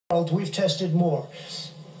we've tested more.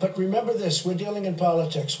 But remember this, we're dealing in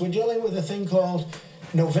politics. We're dealing with a thing called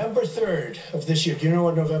November 3rd of this year. Do you know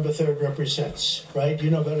what November 3rd represents, right? You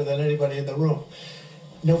know better than anybody in the room.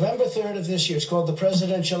 November 3rd of this year is called the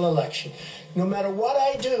presidential election. No matter what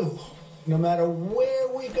I do, no matter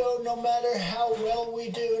where we go, no matter how well we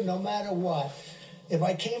do, no matter what, if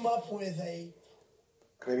I came up with a...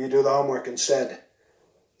 Maybe you do the homework instead.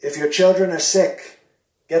 If your children are sick,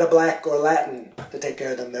 get a black or Latin to take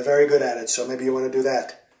care of them. They're very good at it, so maybe you want to do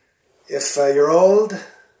that. If you're old,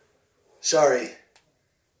 sorry.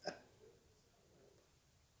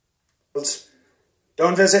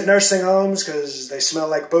 Don't visit nursing homes because they smell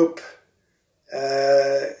like poop.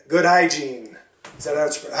 Good hygiene. Is that how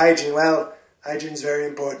it's hygiene? Well, hygiene's very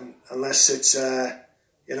important. Unless it's,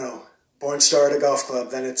 you know, porn star at a golf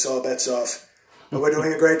club, then it's all bets off. But we're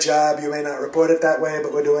doing a great job. You may not report it that way,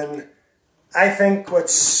 but we're doing, I think,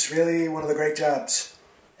 what's really one of the great jobs.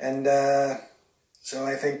 And so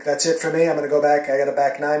I think that's it for me. I'm going to go back. I got a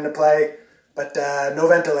back nine to play. But no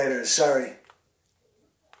ventilators, sorry.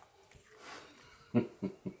 Something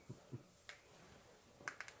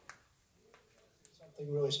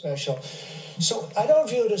really special. So I don't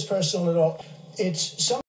view it as personal at all. It's something